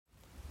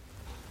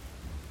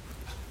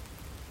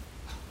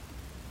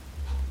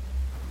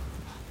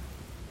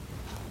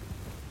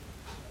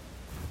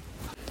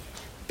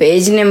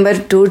Page number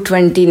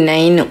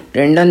 229,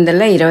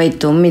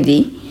 229,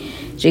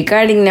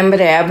 recording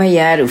number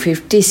 56,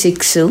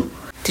 56.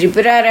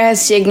 Tripura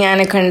రహస్య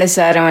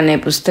జ్ఞానఖండసారం అనే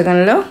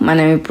పుస్తకంలో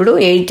మనం ఇప్పుడు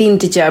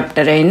 18th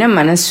చాప్టర్ అయిన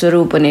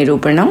మనస్వరూప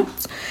నిరూపణం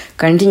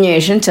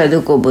కంటిన్యూయేషన్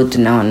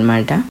చదువుకోబోతున్నాం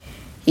అన్నమాట.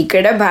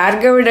 ఇక్కడ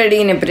భార్గవుడు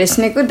అడిగిన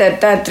ప్రశ్నకు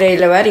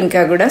దత్తాత్రేయుల వారు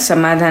ఇంకా కూడా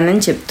సమాధానం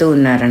చెప్తూ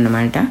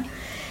ఉన్నారన్నమాట.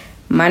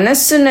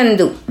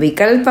 మనస్సునందు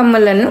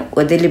వికల్పములను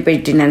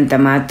వదిలిపెట్టినంత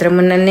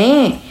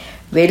మాత్రముననే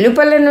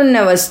వెలుపలనున్న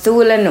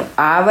వస్తువులను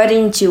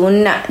ఆవరించి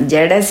ఉన్న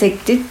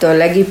జడశక్తి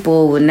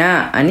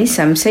తొలగిపోవునా అని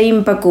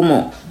సంశయింపకుము.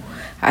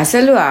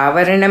 అసలు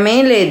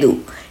ఆవరణమే లేదు.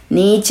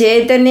 నీ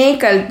చేతనే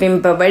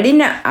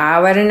కల్పింపబడిన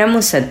ఆవరణము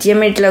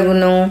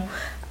సత్యమెట్లగును?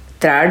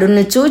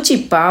 త్రాడును చూచి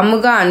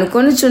పాముగా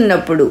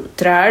అనుకొనుచున్నప్పుడు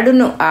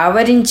త్రాడును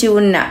ఆవరించి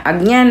ఉన్న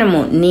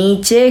అజ్ఞానము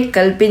నీచే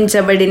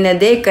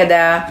కల్పించబడినదే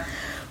కదా.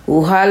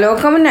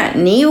 ఊహాలోకమున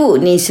నీవు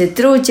నీ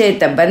శత్రువు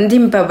చేత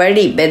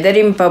బంధింపబడి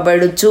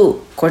బెదరింపబడుచు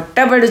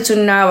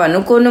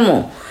కొట్టబడుచున్నావనుకొనుము.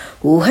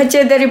 ఊహ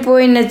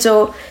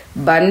చెదరిపోయినచో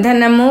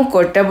బంధనము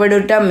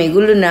కొట్టబడుట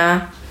మిగులునా?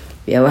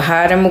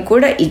 వ్యవహారము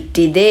కూడా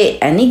ఇట్టిదే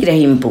అని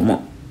గ్రహింపుము.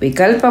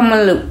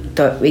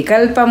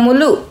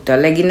 వికల్పములు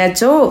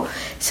తొలగినచో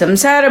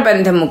సంసార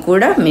బంధము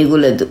కూడా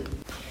మిగులదు.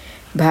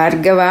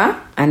 భార్గవ,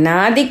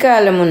 అనాది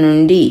కాలము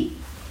నుండి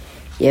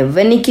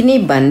ఎవ్వనికిని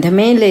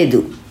బంధమే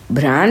లేదు.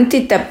 భ్రాంతి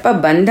తప్ప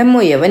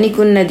బంధము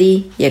ఎవనికున్నది?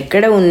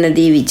 ఎక్కడ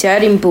ఉన్నది?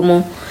 విచారింపుము.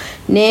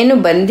 నేను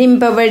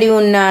బంధింపబడి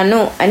ఉన్నాను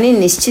అని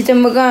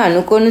నిశ్చితముగా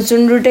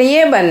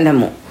అనుకొనుచుండుటయే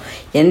బంధము.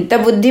 ఎంత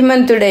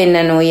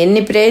బుద్ధిమంతుడైనను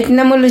ఎన్ని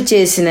ప్రయత్నములు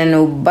చేసినను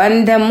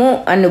బంధము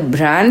అను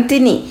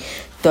భ్రాంతిని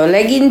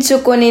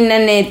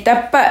తొలగించుకొనిననే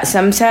తప్ప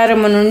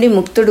సంసారము నుండి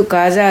ముక్తుడు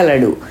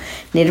కాజాలడు.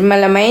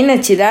 నిర్మలమైన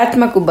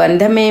చిదాత్మకు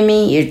బంధమేమి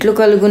ఎట్లు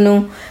కలుగును?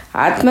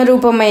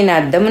 ఆత్మరూపమైన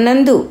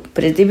అద్దమునందు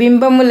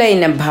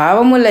ప్రతిబింబములైన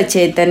భావముల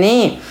చేతనే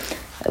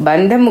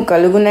బంధము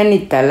కలుగునని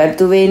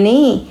తలతువేని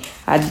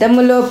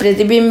అద్దములో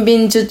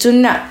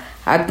ప్రతిబింబించుచున్న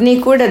అగ్ని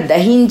కూడా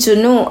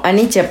దహించును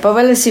అని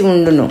చెప్పవలసి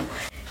ఉండును.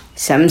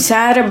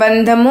 సంసార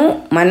బంధము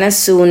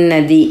మనస్సు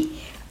ఉన్నది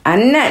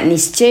అన్న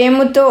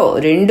నిశ్చయముతో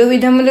రెండు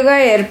విధములుగా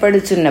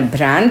ఏర్పడుచున్న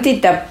భ్రాంతి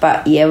తప్ప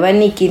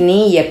ఎవనికిని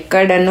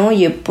ఎక్కడనూ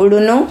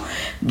ఎప్పుడునూ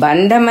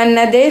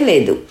బంధమన్నదే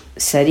లేదు.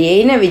 సరి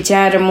అయిన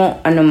విచారము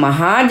అను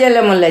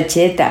మహాజలముల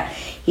చేత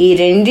ఈ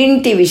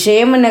రెండింటి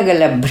విషయమున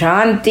గల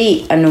భ్రాంతి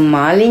అను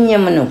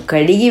మాలిన్యమును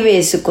కడిగి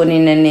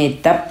వేసుకొనిననే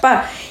తప్ప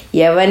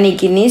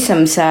ఎవనికిని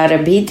సంసార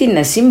భీతి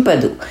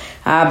నశింపదు.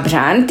 ఆ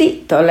భ్రాంతి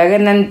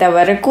తొలగనంత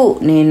వరకు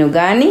నేను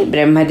గాని,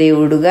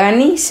 బ్రహ్మదేవుడు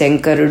గాని,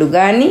 శంకరుడు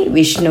గాని,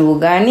 విష్ణువు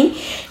గాని,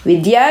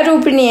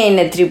 విద్యారూపిణి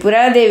అయిన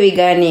త్రిపురాదేవి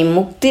గాని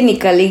ముక్తిని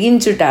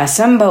కలిగించుట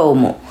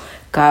అసంభవము.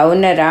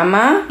 కావున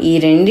రామా, ఈ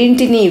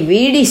రెండింటినీ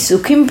వీడి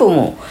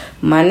సుఖింపుము.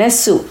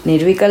 మనస్సు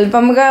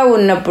నిర్వికల్పముగా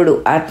ఉన్నప్పుడు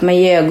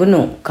ఆత్మయే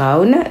అగును.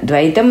 కావున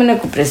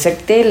ద్వైతమునకు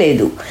ప్రసక్తే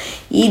లేదు.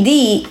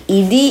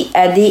 ఇది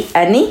అది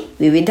అని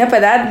వివిధ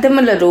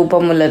పదార్థముల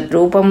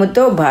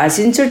రూపముతో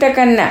భాషించుట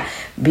కన్నా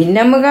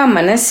భిన్నముగా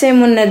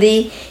మనస్సేమున్నది?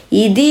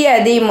 ఇది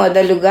అది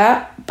మొదలుగా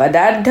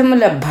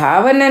పదార్థముల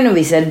భావనను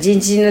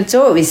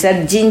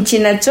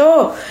విసర్జించినచో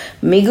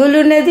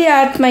మిగులున్నది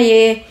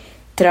ఆత్మయే.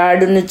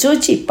 త్రాడును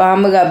చూచి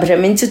పాముగా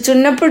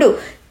భ్రమించుచున్నప్పుడు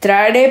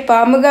త్రాడే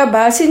పాముగా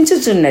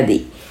భాషించుచున్నది.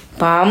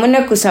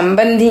 పామునకు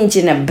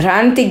సంబంధించిన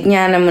భ్రాంతి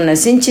జ్ఞానము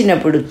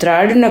నశించినప్పుడు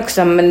త్రాడునకు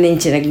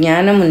సంబంధించిన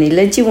జ్ఞానము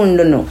నిలచి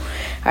ఉండును.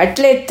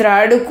 అట్లే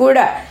త్రాడు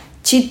కూడా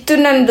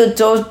చిత్తునందు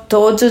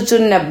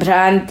తోచుచున్న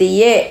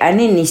భ్రాంతియే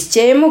అని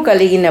నిశ్చయము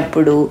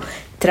కలిగినప్పుడు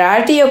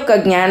త్రాటి యొక్క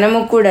జ్ఞానము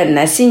కూడా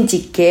నశించి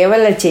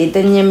కేవల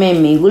చైతన్యమే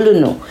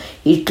మిగులును.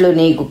 ఇట్లు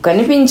నీకు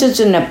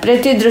కనిపించుచున్న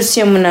ప్రతి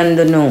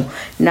దృశ్యమునందును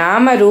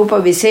నామరూప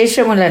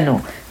విశేషములను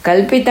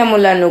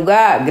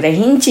కల్పితములనుగా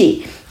గ్రహించి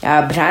ఆ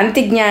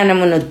భ్రాంతి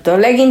జ్ఞానమును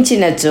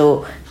తొలగించినచో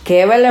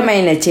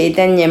కేవలమైన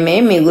చైతన్యమే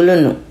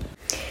మిగులును.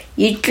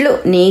 ఇట్లు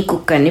నీకు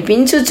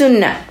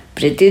కనిపించుచున్న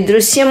ప్రతి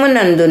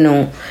దృశ్యమునందును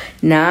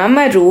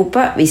నామరూప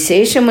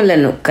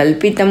విశేషములను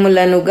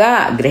కల్పితములనుగా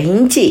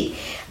గ్రహించి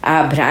ఆ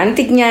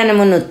భ్రాంతి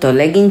జ్ఞానమును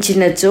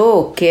తొలగించినచో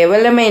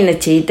కేవలమైన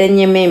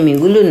చైతన్యమే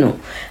మిగులును.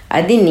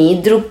 అది నీ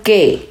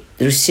దృక్కే.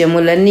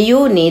 దృశ్యములన్నీయూ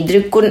నీ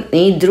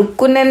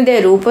దృక్కునందే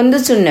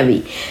రూపొందుచున్నవి.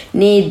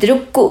 నీ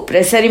దృక్కు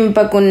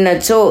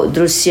ప్రసరింపకున్నచో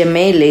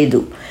దృశ్యమే లేదు.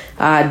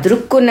 ఆ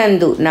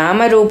దృక్కునందు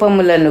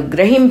నామరూపములను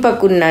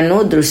గ్రహింపకున్నను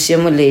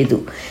దృశ్యము లేదు.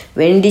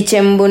 వెండి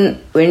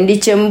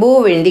చెంబు,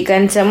 వెండి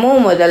కంచము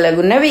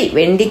మొదలగునవి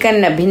వెండి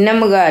కన్నా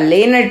భిన్నముగా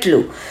లేనట్లు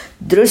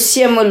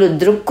దృశ్యములు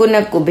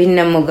దృక్కునకు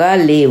భిన్నముగా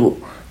లేవు.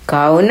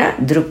 కావున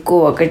దృక్కు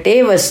ఒకటే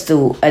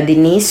వస్తువు, అది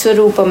నీ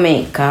స్వరూపమే.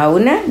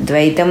 కావున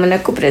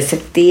ద్వైతమునకు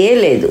ప్రసక్తియే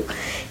లేదు.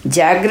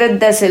 జాగ్రత్త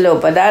దశలో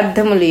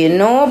పదార్థములు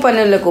ఎన్నో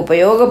పనులకు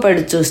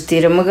ఉపయోగపడుచు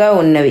స్థిరముగా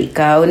ఉన్నవి.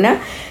 కావున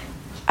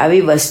అవి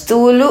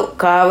వస్తువులు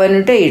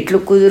కావనుట ఎట్లు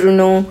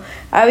కుదురును?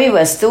 అవి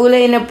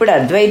వస్తువులైనప్పుడు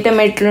అద్వైతం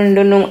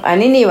ఎట్లుండును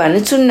అని నీవు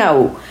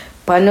అనుచున్నావు.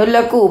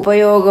 పనులకు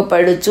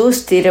ఉపయోగపడుచు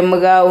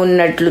స్థిరముగా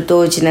ఉన్నట్లు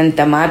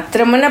తోచినంత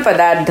మాత్రమున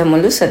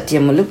పదార్థములు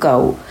సత్యములు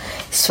కావు.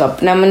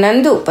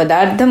 స్వప్నమునందు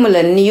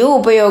పదార్థములన్నీ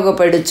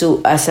ఉపయోగపడుచు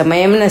ఆ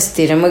సమయమున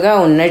స్థిరముగా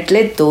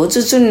ఉన్నట్లే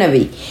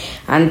తోచుచున్నవి.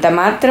 అంత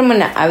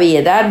మాత్రమున అవి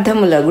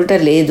యథార్థములగుట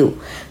లేదు.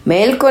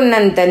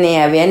 మేల్కొన్నంతనే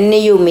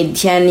అవన్నీయు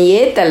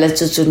మిథ్యానియే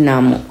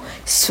తలచుచున్నాము.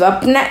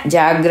 స్వప్న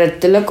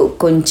జాగ్రత్తలకు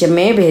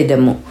కొంచెమే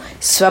భేదము.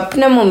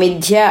 స్వప్నము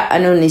మిథ్య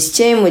అను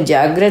నిశ్చయము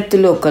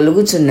జాగ్రత్తలో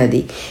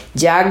కలుగుచున్నది.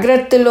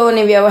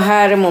 జాగ్రత్తలోని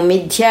వ్యవహారము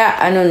మిథ్య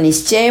అను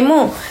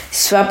నిశ్చయము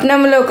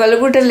స్వప్నములో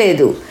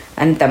కలుగుటలేదు.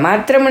 అంత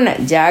మాత్రమున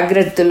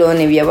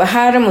జాగ్రత్తలోని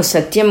వ్యవహారము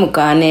సత్యము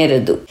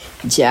కానేరదు.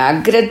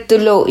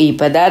 జాగ్రత్తలో ఈ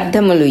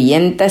పదార్థములు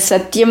ఎంత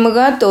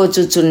సత్యముగా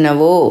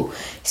తోచుచున్నవో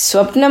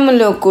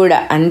స్వప్నములో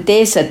కూడా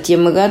అంతే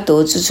సత్యముగా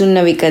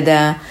తోచుచున్నవి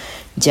కదా.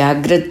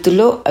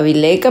 జాగ్రత్తలో అవి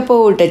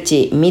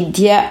లేకపోవుటచే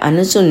మిథ్య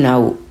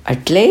అనుచున్నావు.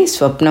 అట్లే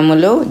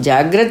స్వప్నములో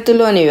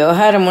జాగ్రత్తలోని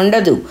వ్యవహారం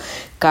ఉండదు.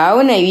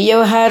 కావున ఈ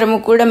వ్యవహారము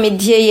కూడా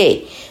మిథ్యయే.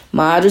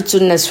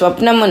 మారుచున్న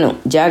స్వప్నమును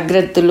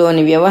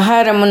జాగ్రత్తలోని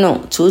వ్యవహారమును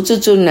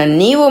చూచుచున్న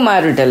నీవు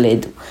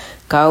మారుటలేదు.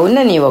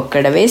 కావున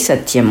నీవొక్కడవే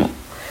సత్యము.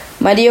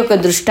 మరి ఒక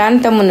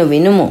దృష్టాంతమును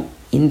వినుము.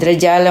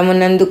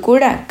 ఇంద్రజాలమునందు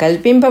కూడా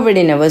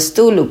కల్పింపబడిన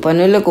వస్తువులు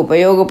పనులకు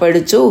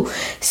ఉపయోగపడుచు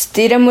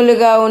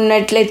స్థిరములుగా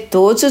ఉన్నట్లే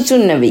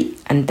తోచుచున్నవి.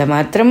 అంత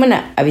మాత్రమున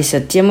అవి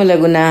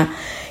సత్యములగునా?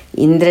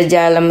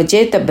 ఇంద్రజాలము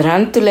చేత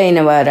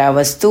భ్రాంతులైన వారు ఆ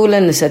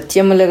వస్తువులను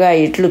సత్యములుగా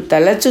ఎట్లు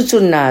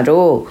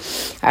తలచుచున్నారో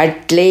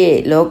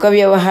అట్లే లోక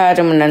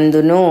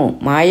వ్యవహారమునందును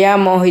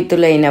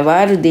మాయామోహితులైన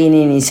వారు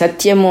దీనిని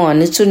సత్యము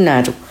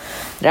అనుచున్నారు.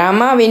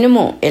 రామా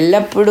వినుము,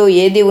 ఎల్లప్పుడూ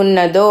ఏది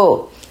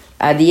ఉన్నదో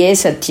అది ఏ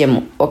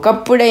సత్యము.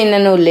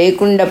 ఒకప్పుడైనను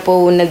లేకుండా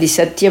పోవున్నది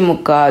సత్యము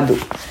కాదు.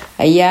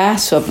 అయ్యా,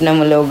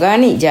 స్వప్నములో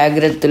గాని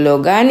జాగ్రత్తలో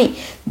గాని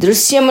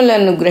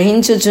దృశ్యములను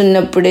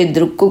గ్రహించుచున్నప్పుడే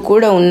దృక్కు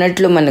కూడా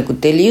ఉన్నట్లు మనకు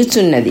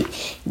తెలియచున్నది.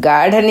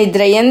 గాఢ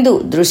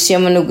నిద్రయందు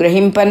దృశ్యమును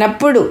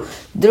గ్రహింపనప్పుడు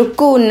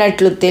దృక్కు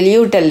ఉన్నట్లు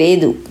తెలియుట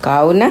లేదు.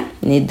 కావున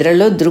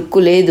నిద్రలో దృక్కు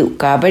లేదు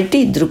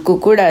కాబట్టి దృక్కు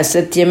కూడా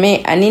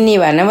అసత్యమే అని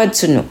నీవు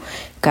అనవచ్చును.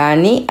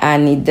 కానీ ఆ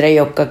నిద్ర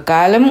యొక్క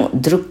కాలము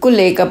దృక్కు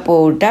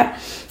లేకపోవుట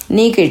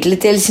నీకెట్లు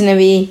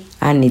తెలిసినవి?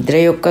 ఆ నిద్ర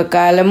యొక్క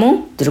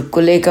కాలము దృక్కు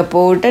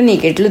లేకపోవుట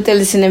నీకెట్లు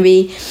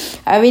తెలిసినవి?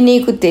 అవి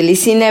నీకు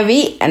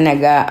తెలిసినవి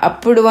అనగా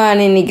అప్పుడు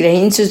వానిని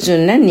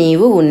గ్రహించుచున్న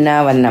నీవు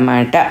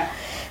ఉన్నావన్నమాట.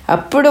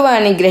 అప్పుడు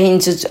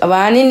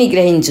వానిని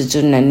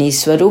గ్రహించుచున్న నీ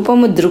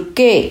స్వరూపము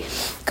దృక్కే.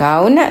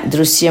 కావున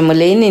దృశ్యము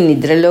లేని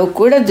నిద్రలో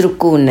కూడా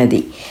దృక్కు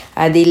ఉన్నది.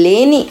 అది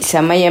లేని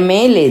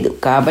సమయమే లేదు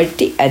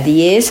కాబట్టి అది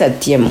ఏ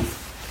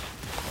సత్యము.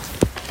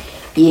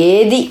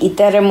 ఏది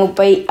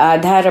ఇతరముపై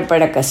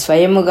ఆధారపడక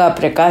స్వయముగా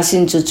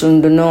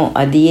ప్రకాశించుచుండునో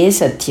అది ఏ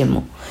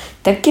సత్యము.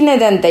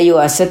 తక్కినదంతయు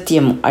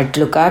అసత్యము.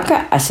 అట్లు కాక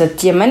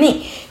అసత్యమని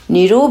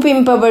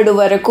నిరూపింపబడు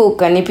వరకు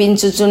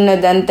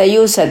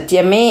కనిపించుచున్నదంతయు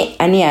సత్యమే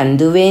అని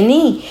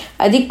అందువేని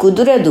అది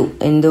కుదురదు.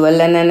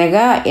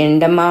 ఎందువల్లననగా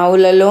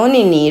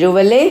ఎండమావులలోని నీరు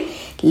వలె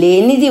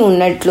లేనిది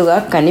ఉన్నట్లుగా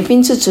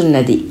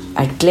కనిపించుచున్నది.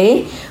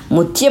 అట్లే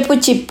ముత్యపు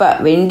చిప్ప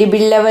వెండి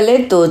బిళ్ళ వలె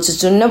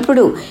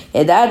తోచుచున్నప్పుడు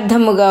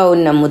యథార్థముగా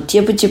ఉన్న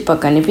ముత్యపు చిప్ప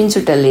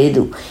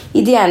కనిపించుటలేదు.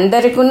 ఇది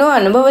అందరికీ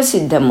అనుభవ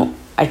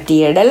సిద్ధము. అట్టి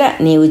ఎడల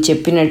నీవు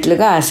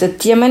చెప్పినట్లుగా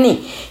అసత్యమని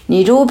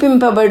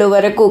నిరూపింపబడు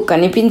వరకు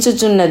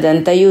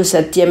కనిపించుచున్నదంతయు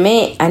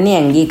సత్యమే అని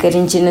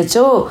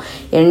అంగీకరించినచో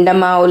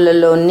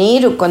ఎండమావులలో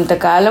నీరు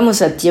కొంతకాలము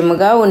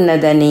సత్యముగా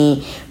ఉన్నదని,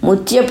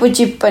 ముత్యపు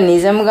చిప్ప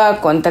నిజముగా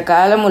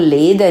కొంతకాలము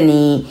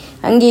లేదని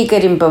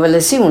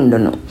అంగీకరింపవలసి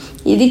ఉండును.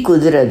 ఇది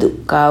కుదరదు.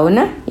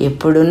 కావున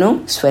ఎప్పుడునూ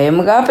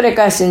స్వయముగా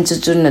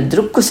ప్రకాశించుచున్న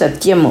దృక్కు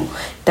సత్యము,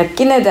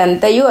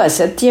 తక్కినదంతయు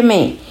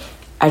అసత్యమే.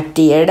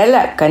 అట్టి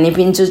ఎడల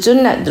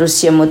కనిపించుచున్న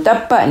దృశ్యము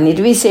తప్ప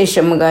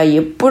నిర్విశేషముగా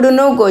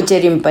ఎప్పుడునూ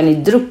గోచరింపని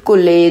దృక్కు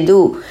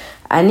లేదు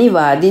అని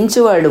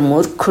వాదించువాడు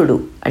మూర్ఖుడు.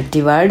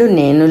 అట్టివాడు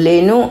నేను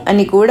లేను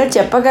అని కూడా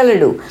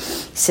చెప్పగలడు.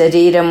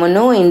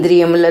 శరీరమును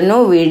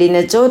ఇంద్రియములను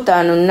వీడినచో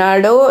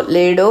తానున్నాడో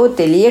లేడో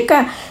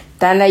తెలియక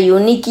తన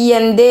యునికి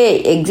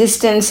యందే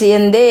ఎగ్జిస్టెన్స్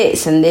యందే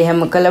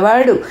సందేహము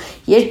కలవాడు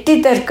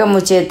ఎట్టి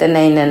తర్కము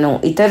చేతనైనను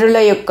ఇతరుల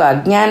యొక్క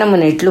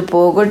అజ్ఞానమును ఎట్లు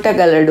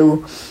పోగొట్టగలడు?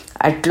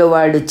 అట్లు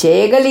వాడు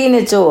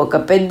చేయగలిగినచో ఒక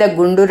పెద్ద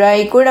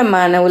గుండురాయి కూడా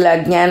మానవుల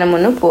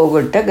అజ్ఞానమును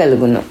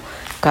పోగొట్టగలుగును.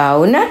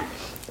 కావున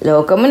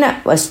లోకమున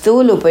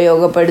వస్తువులు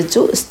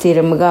ఉపయోగపడుచు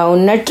స్థిరముగా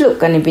ఉన్నట్లు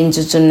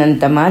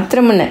కనిపించుచున్నంత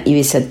మాత్రమున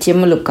ఇవి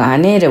సత్యములు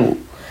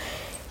కానేరవు.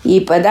 ఈ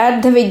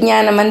పదార్థ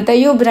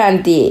విజ్ఞానమంతయు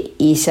భ్రాంతియే.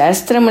 ఈ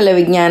శాస్త్రముల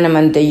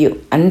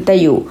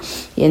విజ్ఞానమంతయు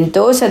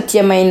ఎంతో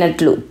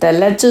సత్యమైనట్లు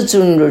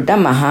తలచుచుండుట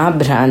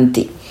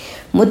మహాభ్రాంతి.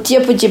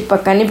 ముత్యపు చిప్ప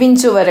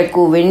కనిపించు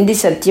వరకు వెండి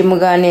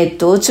సత్యముగానే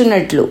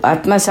తోచునట్లు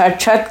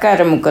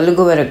ఆత్మసాక్షాత్కారము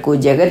కలుగు వరకు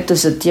జగత్తు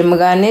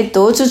సత్యముగానే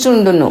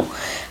తోచుచుండును.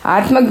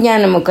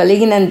 ఆత్మజ్ఞానము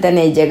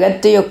కలిగినంతనే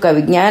జగత్తు యొక్క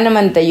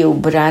విజ్ఞానమంతయు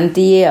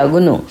భ్రాంతియే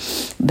అగును.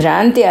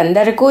 భ్రాంతి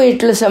అందరికీ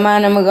ఎట్లు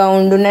సమానముగా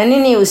ఉండునని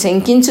నీవు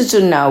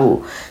శంకించుచున్నావు.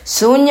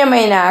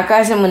 శూన్యమైన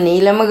ఆకాశము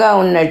నీలముగా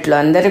ఉన్నట్లు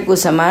అందరికీ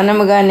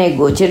సమానముగానే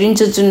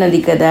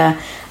గోచరించుచున్నది కదా.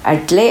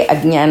 అట్లే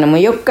అజ్ఞానము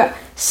యొక్క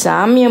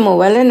సామ్యము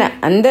వలన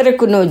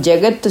అందరకును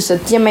జగత్తు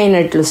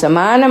సత్యమైనట్లు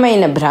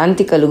సమానమైన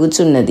భ్రాంతి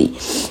కలుగుచున్నది.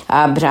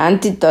 ఆ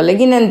భ్రాంతి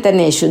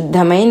తొలగినంతనే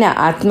శుద్ధమైన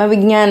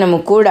ఆత్మవిజ్ఞానము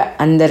కూడా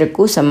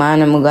అందరకు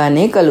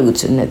సమానముగానే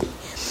కలుగుచున్నది.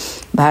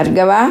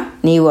 భార్గవ,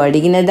 నీవు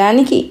అడిగిన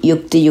దానికి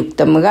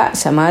యుక్తియుక్తముగా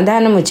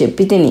సమాధానము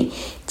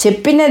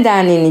చెప్పిన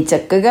దానిని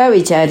చక్కగా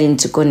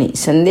విచారించుకొని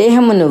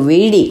సందేహమును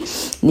వీడి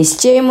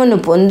నిశ్చయమును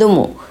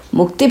పొందుము.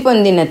 ముక్తి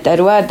పొందిన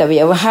తరువాత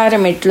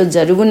వ్యవహారం ఎట్లు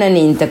జరుగునని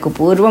ఇంతకు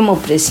పూర్వము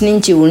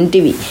ప్రశ్నించి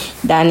ఉంటివి.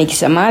 దానికి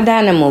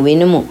సమాధానము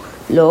వినుము.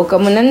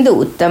 లోకమునందు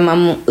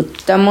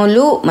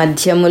ఉత్తములు,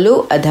 మధ్యములు,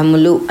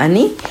 అధములు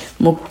అని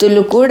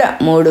ముక్తులు కూడా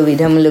 3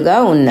 విధములుగా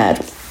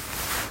ఉన్నారు.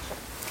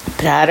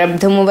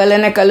 ప్రారబ్ధము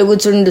వలన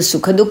కలుగుచుండు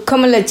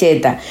సుఖదుఖముల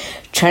చేత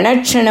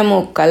క్షణక్షణము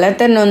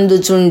కలత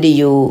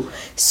నొందుచుండియు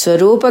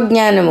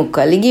స్వరూపజ్ఞానము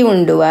కలిగి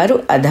ఉండువారు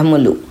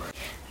అధములు.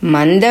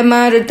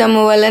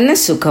 మందమారుతము వలన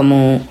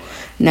సుఖము,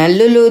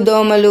 నల్లులు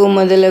దోమలు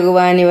మొదలగు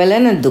వాని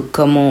వలన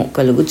దుఃఖము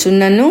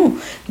కలుగుచున్నను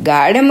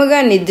గాఢముగా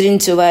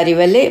నిద్రించు వారి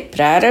వలె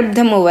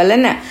ప్రారబ్ధము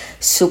వలన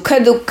సుఖ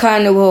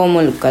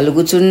దుఃఖానుభవములు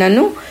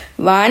కలుగుచున్నను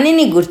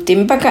వానిని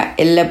గుర్తింపక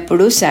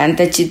ఎల్లప్పుడూ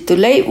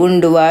శాంతచిత్తులై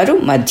ఉండువారు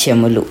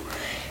మధ్యములు.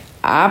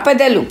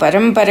 ఆపదలు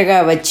పరంపరగా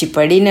వచ్చి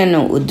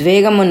పడినను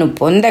ఉద్వేగమును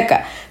పొందక,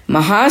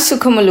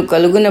 మహాసుఖములు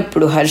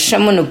కలుగునప్పుడు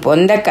హర్షమును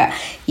పొందక,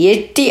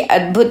 ఎట్టి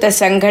అద్భుత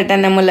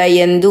సంఘటనముల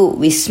యందు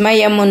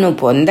విస్మయమును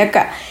పొందక,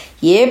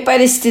 ఏ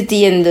పరిస్థితి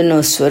యందునో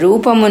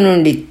స్వరూపము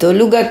నుండి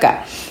తొలుగక,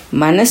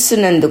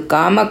 మనస్సునందు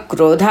కామ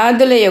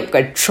క్రోధాదుల యొక్క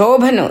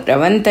క్షోభను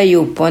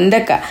రవంతయు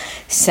పొందక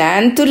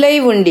శాంతులై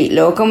ఉండి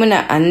లోకమున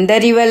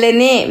అందరి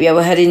వలనే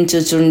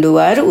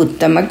వ్యవహరించుచుండువారు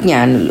ఉత్తమ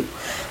జ్ఞానులు.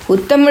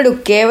 ఉత్తముడు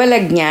కేవల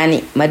జ్ఞాని,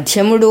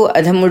 మధ్యముడు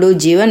అధముడు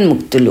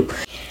జీవన్ముక్తులు.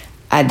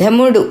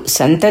 అధముడు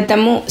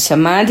సంతతము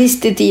సమాధి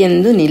స్థితి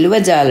యందు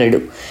నిలువజాలడు.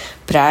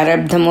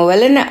 ప్రారబ్ధము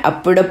వలన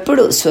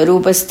అప్పుడప్పుడు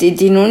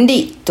స్వరూపస్థితి నుండి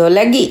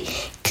తొలగి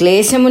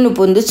క్లేశమును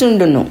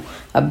పొందుచుండును.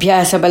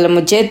 అభ్యాస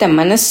బలము చేత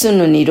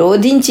మనస్సును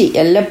నిరోధించి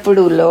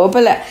ఎల్లప్పుడూ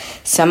లోపల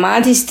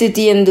సమాధి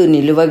స్థితి యందు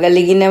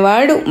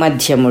నిలువగలిగినవాడు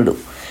మధ్యముడు.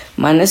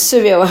 మనస్సు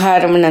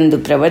వ్యవహారమునందు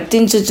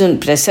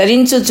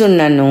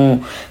ప్రసరించుచున్నను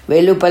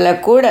వెలుపల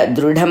కూడా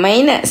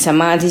దృఢమైన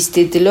సమాధి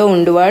స్థితిలో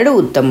ఉండువాడు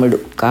ఉత్తముడు.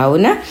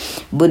 కావున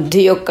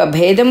బుద్ధి యొక్క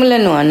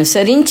భేదములను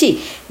అనుసరించి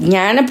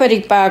జ్ఞాన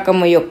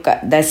పరిపాకము యొక్క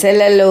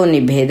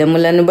దశలలోని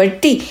భేదములను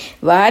బట్టి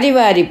వారి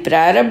వారి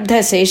ప్రారబ్ధ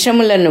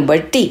శేషములను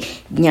బట్టి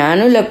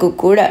జ్ఞానులకు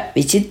కూడా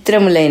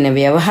విచిత్రములైన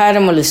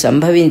వ్యవహారములు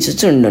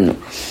సంభవించుచుండును.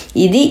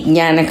 ఇది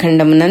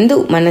జ్ఞానఖండమునందు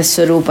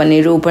మనస్వరూప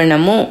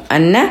నిరూపణము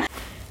అన్న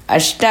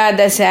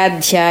 18వ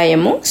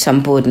అధ్యాయము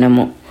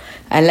సంపూర్ణము.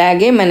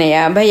 అలాగే మన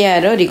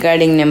 56వ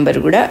రికార్డింగ్ నెంబర్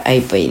కూడా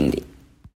అయిపోయింది.